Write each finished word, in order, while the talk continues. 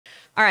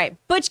All right,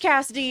 Butch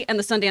Cassidy and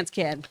the Sundance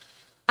Kid.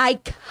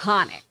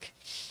 Iconic.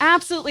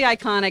 Absolutely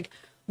iconic.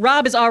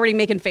 Rob is already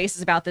making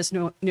faces about this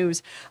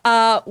news.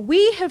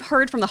 We have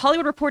heard from the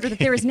Hollywood Reporter that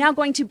there is now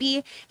going to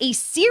be a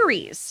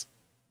series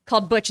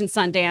called Butch and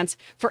Sundance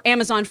for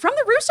Amazon from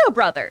the Russo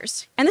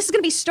brothers. And this is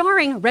going to be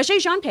starring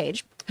Regé-Jean,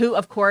 who,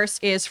 of course,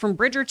 is from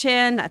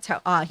Bridgerton. That's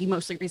how he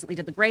mostly recently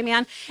did The Gray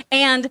Man.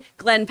 And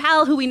Glenn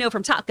Powell, who we know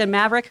from Top Gun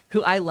Maverick,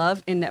 who I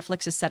love, and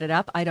Netflix has set it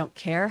up. I don't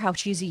care how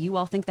cheesy you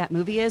all think that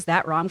movie is.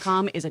 That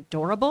rom-com is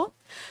adorable.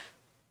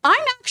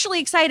 I'm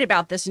actually excited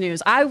about this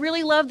news. I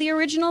really love the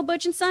original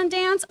Butch and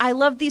Sundance. I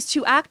love these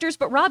two actors.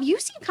 But, Rob, you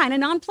seem kind of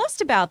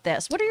nonplussed about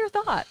this. What are your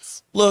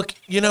thoughts? Look,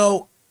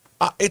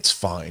 it's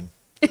fine.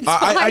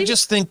 I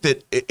just think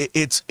that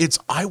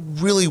I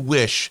really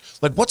wish,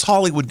 like, what's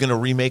Hollywood going to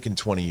remake in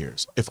 20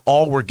 years if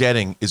all we're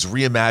getting is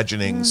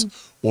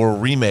reimaginings or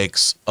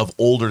remakes of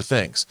older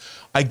things?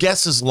 I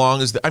guess as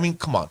long as,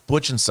 come on,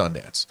 Butch and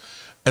Sundance.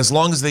 As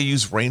long as they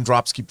use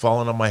Raindrops Keep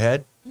Falling on My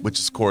Head, which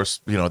is, of course,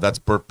 that's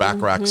Burt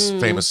Bacharach's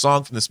famous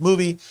song from this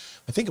movie.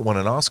 I think it won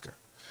an Oscar.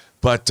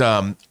 But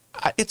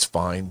it's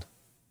fine.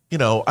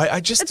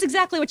 That's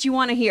exactly what you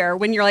want to hear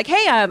when you're like,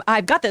 hey,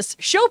 I've got this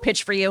show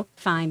pitch for you.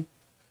 Fine.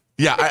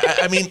 Yeah,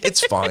 I mean,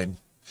 it's fine.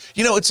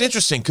 It's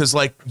interesting because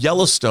like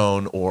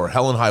Yellowstone or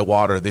Hell and High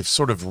Water, they've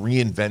sort of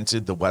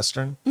reinvented the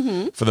Western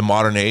for the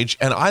modern age.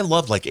 And I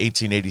loved like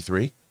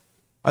 1883.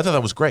 I thought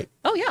that was great.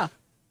 Oh, yeah.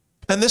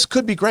 And this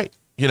could be great.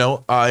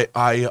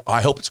 I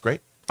hope it's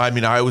great. I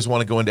mean, I always want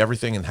to go into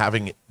everything and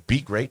having it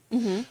be great.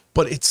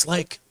 But it's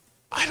like,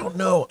 I don't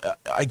know.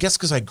 I guess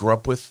because I grew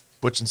up with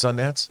Butch and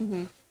Sundance.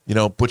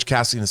 Butch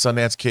Cassidy and the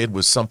Sundance Kid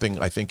was something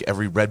I think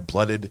every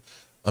red-blooded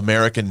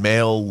American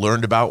male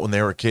learned about when they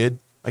were a kid.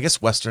 I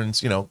guess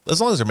Westerns, as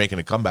long as they're making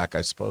a comeback,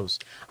 I suppose.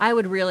 I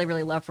would really,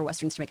 really love for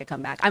Westerns to make a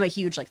comeback. I'm a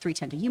huge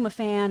 3:10 to Yuma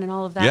fan and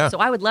all of that. Yeah. So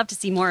I would love to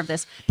see more of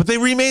this. But they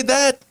remade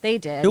that. They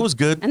did. It was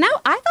good. And I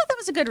thought that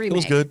was a good remake. It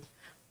was good.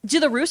 Do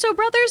the Russo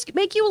brothers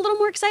make you a little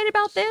more excited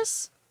about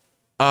this?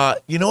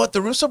 You know what?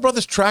 The Russo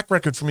brothers' track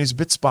record for me is a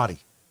bit spotty.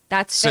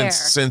 That's fair.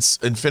 Since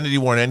Infinity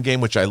War and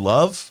Endgame, which I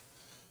love.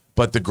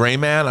 But The Gray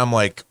Man, I'm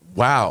like,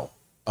 wow.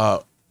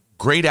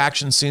 Great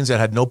action scenes that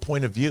had no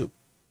point of view.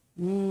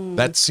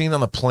 That scene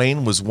on the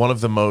plane was one of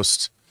the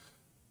most,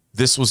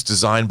 this was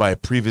designed by a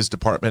previous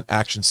department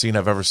action scene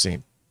I've ever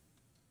seen.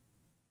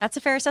 That's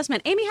a fair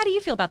assessment. Amy, how do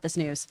you feel about this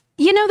news?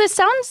 This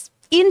sounds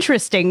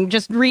interesting.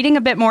 Just reading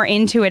a bit more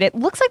into it, it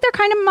looks like they're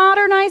kind of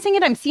modernizing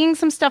it. I'm seeing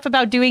some stuff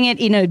about doing it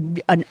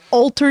in an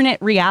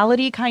alternate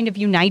reality kind of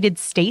United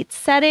States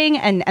setting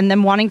and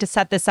them wanting to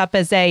set this up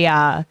as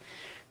a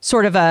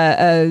sort of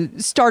a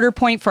starter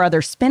point for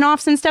other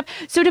spinoffs and stuff.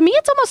 So to me,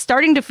 it's almost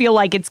starting to feel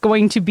like it's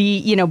going to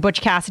be,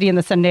 Butch Cassidy and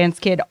the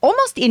Sundance Kid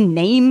almost in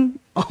name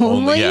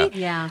only.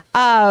 Yeah.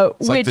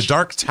 It's like The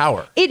Dark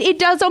Tower. It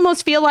does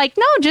almost feel like,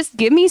 no, just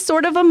give me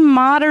sort of a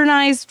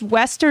modernized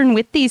Western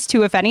with these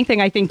two. If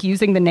anything, I think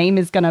using the name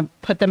is going to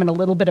put them in a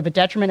little bit of a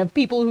detriment of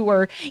people who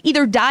are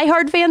either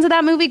diehard fans of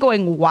that movie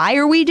going, why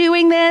are we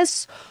doing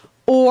this?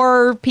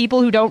 Or people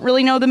who don't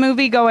really know the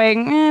movie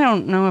going, I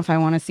don't know if I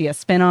want to see a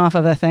spinoff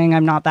of a thing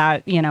I'm not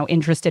that,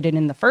 interested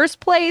in the first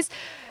place.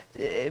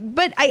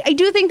 But I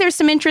do think there's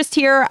some interest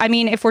here. I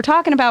mean, if we're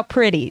talking about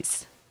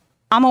pretties,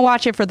 I'm going to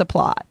watch it for the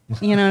plot.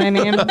 You know what I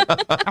mean?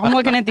 I'm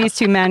looking at these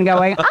two men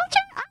going, I'll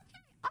check it out.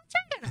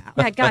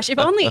 Yeah, gosh, if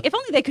only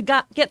they could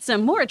get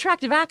some more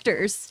attractive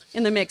actors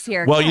in the mix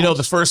here. Well,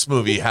 the first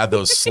movie had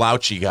those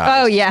slouchy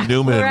guys. Oh, yeah.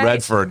 Newman and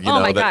Redford. Oh,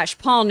 my gosh,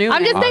 Paul Newman.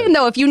 I'm just saying,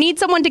 though, if you need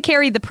someone to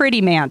carry the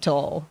pretty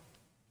mantle,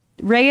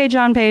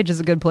 Regé-Jean is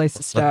a good place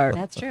to start.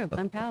 That's true.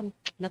 I'm proud.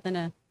 Nothing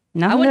I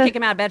wouldn't kick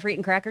him out of bed for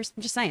eating crackers.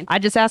 I'm just saying. I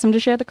just asked him to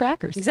share the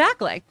crackers.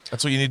 Exactly.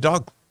 That's what you need,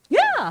 dog.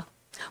 Yeah.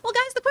 Well,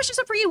 guys, the question's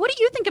up for you. What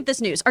do you think of this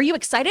news? Are you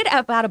excited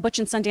about a Butch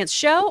and Sundance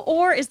show,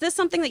 or is this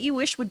something that you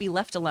wish would be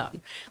left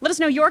alone? Let us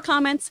know your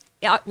comments.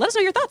 Let us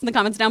know your thoughts in the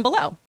comments down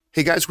below.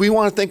 Hey guys, we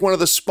want to thank one of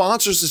the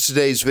sponsors of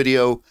today's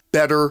video,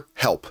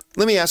 BetterHelp.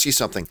 Let me ask you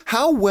something.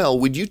 How well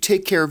would you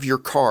take care of your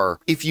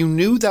car if you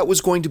knew that was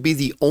going to be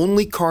the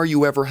only car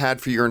you ever had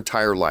for your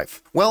entire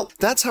life? Well,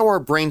 that's how our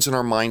brains and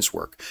our minds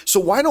work. So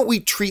why don't we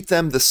treat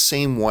them the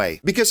same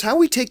way? Because how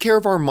we take care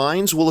of our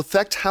minds will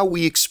affect how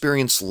we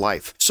experience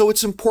life. So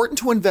it's important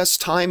to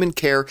invest time and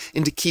care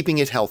into keeping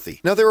it healthy.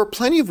 Now, there are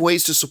plenty of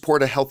ways to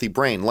support a healthy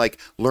brain, like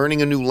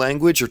learning a new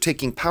language or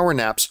taking power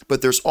naps,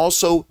 but there's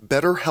also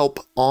BetterHelp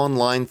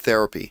online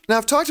therapy. Now,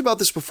 I've talked about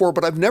this before,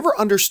 but I've never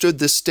understood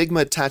this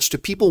stigma attached to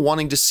people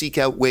wanting to seek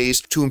out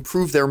ways to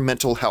improve their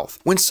mental health.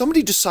 When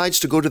somebody decides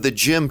to go to the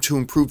gym to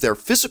improve their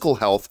physical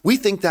health, we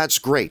think that's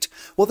great.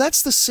 Well,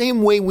 that's the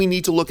same way we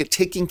need to look at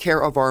taking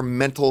care of our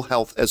mental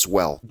health as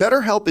well.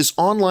 BetterHelp is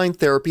online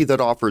therapy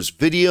that offers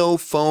video,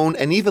 phone,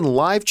 and even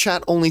live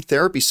chat-only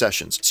therapy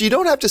sessions. So you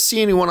don't have to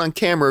see anyone on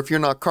camera if you're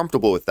not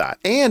comfortable with that.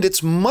 And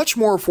it's much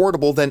more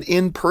affordable than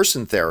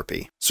in-person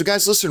therapy. So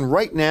guys, listen,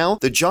 right now,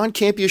 the John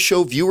Campea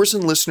Show viewers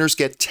and listeners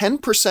get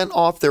 10%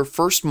 off their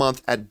first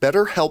month at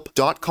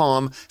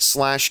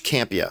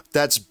betterhelp.com/Campea.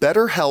 That's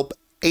BetterHelp,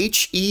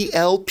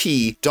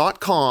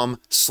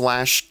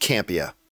 HELP.com/Campea.